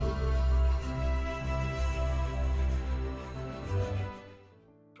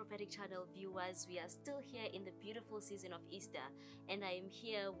Prophetic Channel viewers, we are still here in the beautiful season of Easter, and I am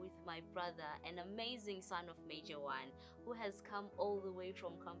here with my brother, an amazing son of Major One, who has come all the way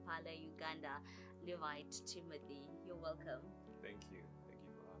from Kampala, Uganda, Levite Timothy. You're welcome. Thank you. Thank you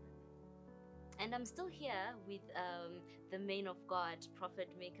for having me. And I'm still here with the man of God, Prophet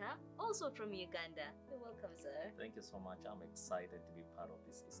Mika, also from Uganda. You're welcome, sir. Thank you so much. I'm excited to be part of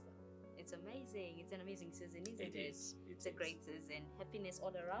this Easter. It's amazing. It's an amazing season, isn't it? It is. It's a great season. Happiness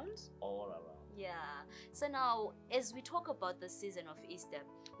all around. All around. Yeah. So now, as we talk about the season of Easter,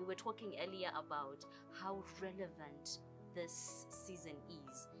 we were talking earlier about how relevant this season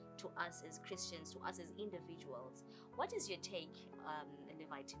is to us as Christians, to us as individuals. What is your take,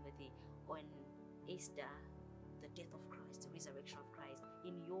 Levi Timothy, on Easter, the death of Christ, the resurrection of Christ,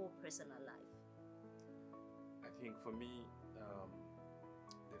 in your personal life? I think for me,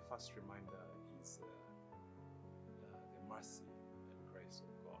 the first reminder is the mercy and grace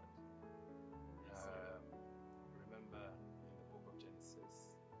of God. Remember in the book of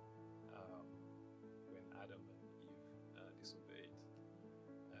Genesis, when Adam and Eve disobeyed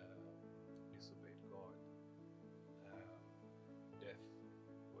God, death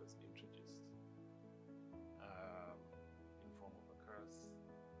was introduced in form of a curse,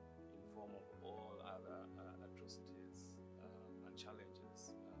 in form of all other atrocities and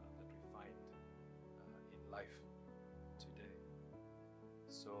challenges that we find in life today.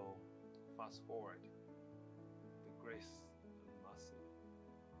 So fast forward, the grace and mercy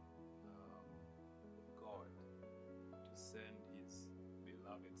of God to send His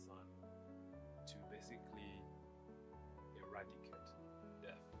beloved Son to basically eradicate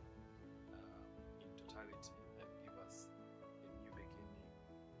death in totality and give us a new beginning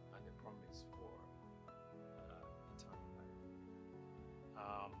and a promise for eternal life.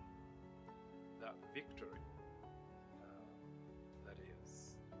 That victory that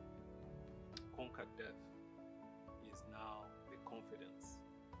is conquered death is now the confidence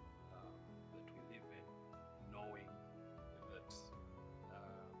that we live in, knowing that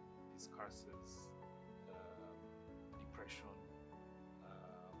these curses, depression,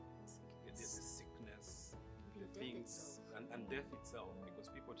 the sickness, the things, and death itself, because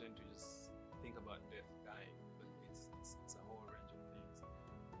people tend to just think about death, dying, but it's a whole range of things.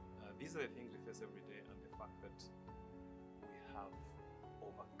 These are the things we face every day, and the fact that we have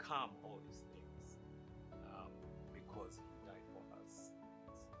overcome all these things because He died for us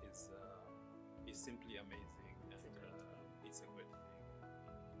is simply amazing, and it's a great thing.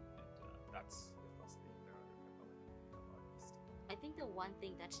 And that's the first thing that I remember when I think about Easter. I think the one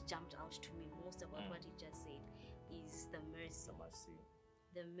thing that jumped out to me most about what you just said is the mercy.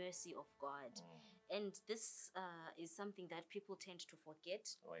 The mercy of God. And this is something that people tend to forget.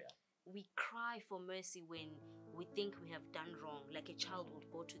 Oh, yeah. We cry for mercy when we think we have done wrong. Like a child would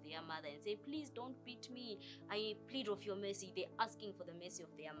go to their mother and say, please don't beat me. I plead of your mercy. They're asking for the mercy of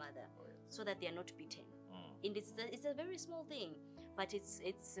their mother so that they are not beaten. And it's a very small thing, but it's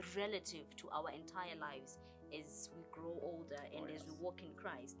relative to our entire lives as we grow older and as we walk in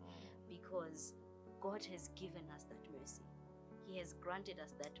Christ, because God has given us that mercy. He has granted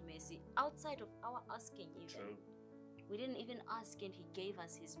us that mercy outside of our asking even. True. We didn't even ask, and He gave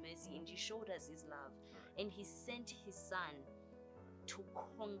us His mercy, and He showed us His love. And He sent His Son to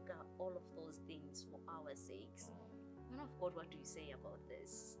conquer all of those things for our sakes. Man of God, what do you say about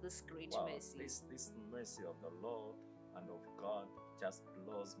this great mercy? This mercy of the Lord and of God just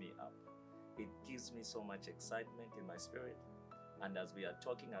blows me up. It gives me so much excitement in my spirit. And as we are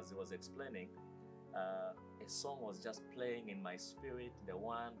talking, as he was explaining, a song was just playing in my spirit. The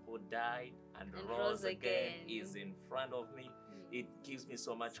one who died and rose again is in front of me. It gives me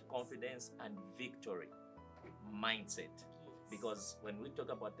so much confidence and victory mindset. Because when we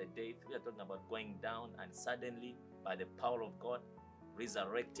talk about the death, we are talking about going down and suddenly, by the power of God,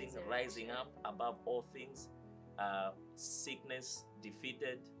 resurrecting, rising up above all things, sickness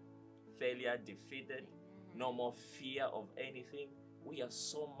defeated, failure defeated, no more fear of anything. We are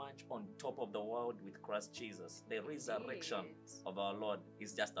so much on top of the world with Christ Jesus. The resurrection of our Lord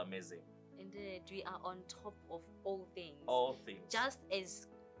is just amazing. Indeed, we are on top of all things. All things. Just as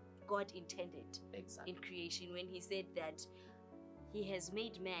God intended in creation, when He said that He has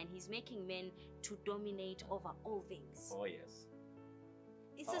made man, He's making men to dominate over all things. Oh, yes.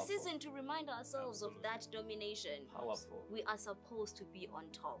 It's a season to remind ourselves of that domination. Powerful. We are supposed to be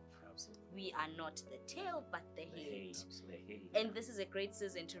on top. Absolutely. We are not the tail, but the head. Absolutely. And this is a great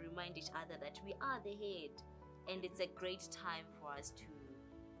season to remind each other that we are the head. And it's a great time for us to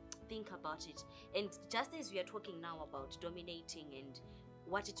think about it. And just as we are talking now about dominating and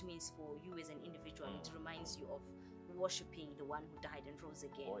what it means for you as an individual, it reminds you of worshiping the one who died and rose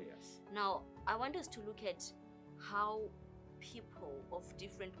again. Oh, yes. Now, I want us to look at how people of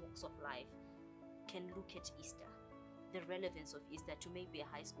different walks of life can look at Easter, the relevance of Easter to maybe a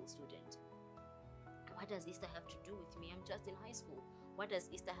high school student. What does Easter have to do with me? I'm just in high school. What does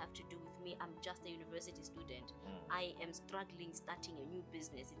Easter have to do with me? I'm just a university student. I am struggling starting a new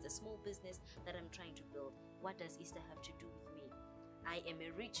business. It's a small business that I'm trying to build. What does Easter have to do with me? I am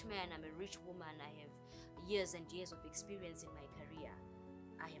a rich man. I'm a rich woman. I have years and years of experience in my career.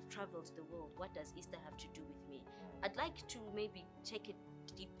 I have traveled the world. What does Easter have to do with me? I'd like to maybe take a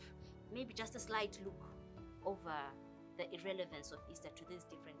deep, maybe just a slight look over the irrelevance of Easter to these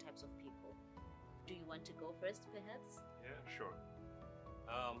different types of people. Do you want to go first, perhaps? Yeah, sure.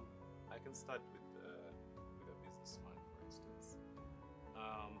 I can start with a businessman, for instance.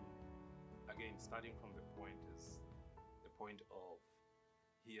 Again, starting from the point of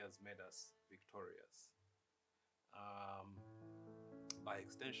he has made us victorious. By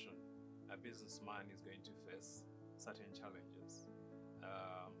extension, a businessman is going to face certain challenges.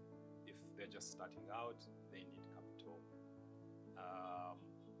 If they're just starting out, they need capital.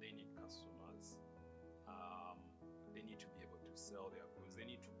 They need customers. They need to be able to sell their goods. They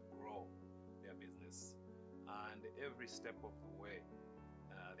need to grow their business. And every step of the way,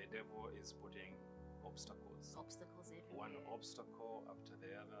 the devil is putting obstacles. Obstacles everywhere. One obstacle after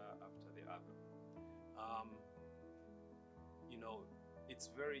the other, after the other. It's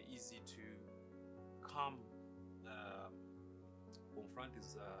very easy to come confront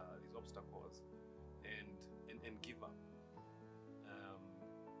these obstacles and give up.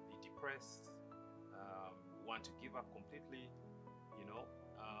 Be depressed, want to give up completely,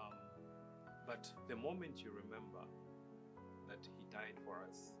 but the moment you remember that he died for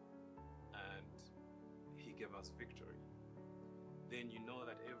us and he gave us victory, then you know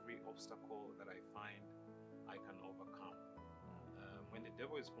that every obstacle that I find, I can overcome. When the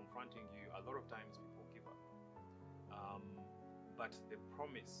devil is confronting you, a lot of times people give up. But the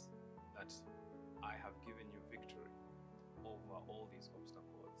promise that I have given you victory over all these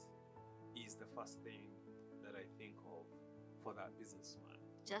obstacles is the first thing that I think of for that businessman.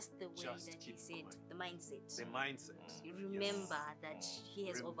 Just the way Just that he keep said, going. the mindset. The mindset. You remember Yes. that he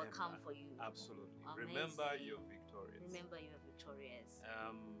has Remember. overcome for you. Absolutely. Amazing. Remember you're victorious. Remember you are victorious.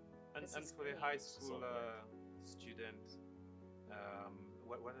 And This is for the great. high So school great. student,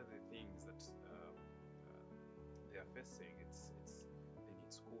 what are the things that they are facing? It's they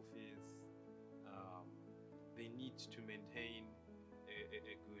need school fees. They need to maintain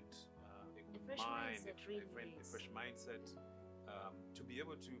a good fresh mind, mindset, really a is. fresh mindset, to be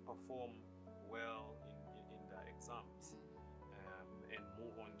able to perform well in their exams, and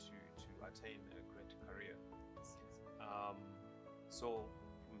move on to attain a great career. So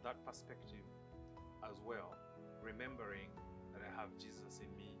from that perspective as well, remembering that I have Jesus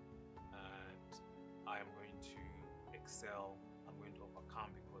in me and I am going to excel, I'm going to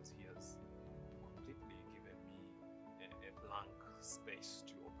overcome because he has completely given me a blank space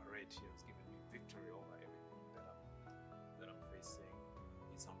to operate. He has given me victory over everything that I'm facing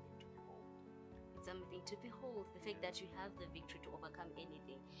is something to behold. It's something to behold, the fact that you have the victory to overcome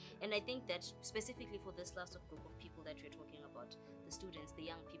anything. And I think that specifically for this last of group of people that we're talking about, the students, the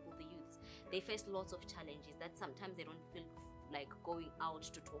young people, the youths, they face lots of challenges that sometimes they don't feel like going out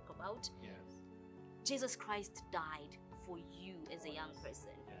to talk about. Yes. Jesus Christ died for you as a young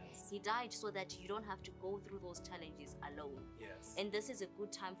person. Yes. He died so that you don't have to go through those challenges alone. Yes. And this is a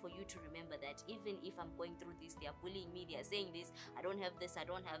good time for you to remember that even if I'm going through this, they are bullying me, they are saying this, I don't have this, I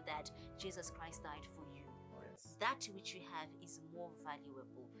don't have that, Jesus Christ died for you. Yes. That which you have is more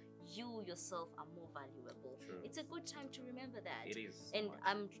valuable. You yourself are more valuable. True. It's a good time to remember that. It is. And much.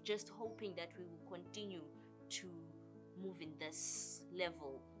 I'm just hoping that we will continue to move in this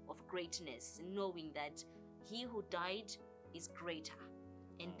level of greatness, knowing that he who died is greater.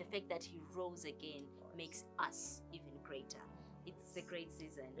 And the fact that he rose again makes us even greater. It's a great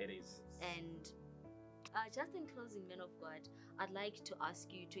season. It is. And just in closing, men of God, I'd like to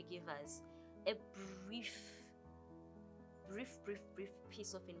ask you to give us a brief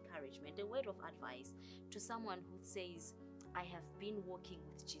piece of encouragement, a word of advice to someone who says, I have been walking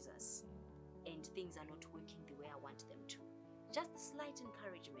with Jesus and things are not working the way I want them to. Just a slight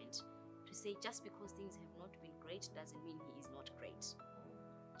encouragement to say, just because things have not been great doesn't mean he is not great.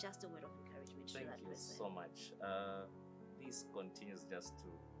 Just a word of encouragement to Thank that you person. so much. This continues just to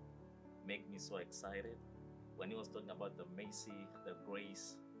make me so excited. When he was talking about the mercy, the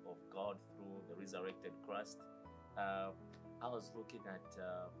grace of God through the resurrected Christ, I was looking at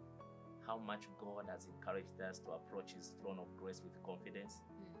how much God has encouraged us to approach his throne of grace with confidence,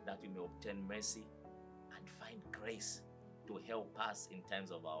 that we may obtain mercy and find grace to help us in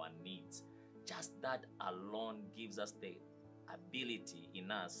times of our needs. Just that alone gives us the ability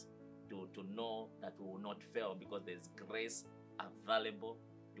in us to know that we will not fail, because there's grace available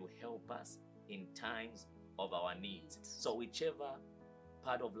to help us in times of our needs. So whichever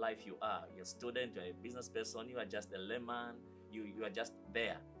part of life you are, you're a student, you're a business person, you are just a layman, you are just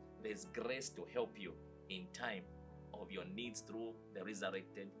there. There's grace to help you in time of your needs through the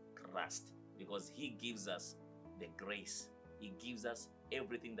resurrected Christ, because he gives us the grace. He gives us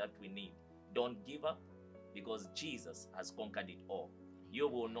everything that we need. Don't give up, because Jesus has conquered it all. You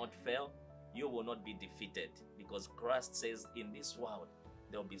will not fail. You will not be defeated, because Christ says in this world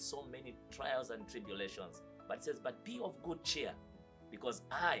there will be so many trials and tribulations. But it says, but be of good cheer, because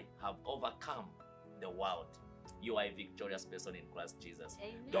I have overcome the world. You are a victorious person in Christ Jesus.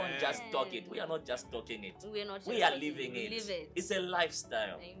 Amen. Don't just talk it. We are not just talking it. We're not just We are talking, living we it. live it. It's a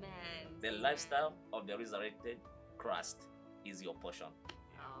lifestyle. Amen. The Amen. lifestyle of the resurrected Christ is your portion.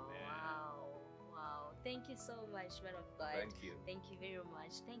 Oh, wow. Wow. Thank you so much, man of God. Thank you. Thank you very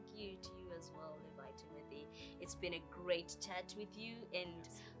much. Thank you to you as well, Levi Timothy. It's been a great chat with you, and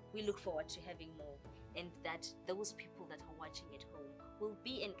we look forward to having more. And that those people that are watching at home will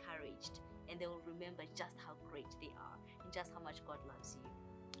be encouraged, and they will remember just how great they are and just how much God loves you.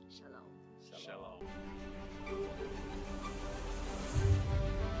 Shalom. Shalom. Shalom.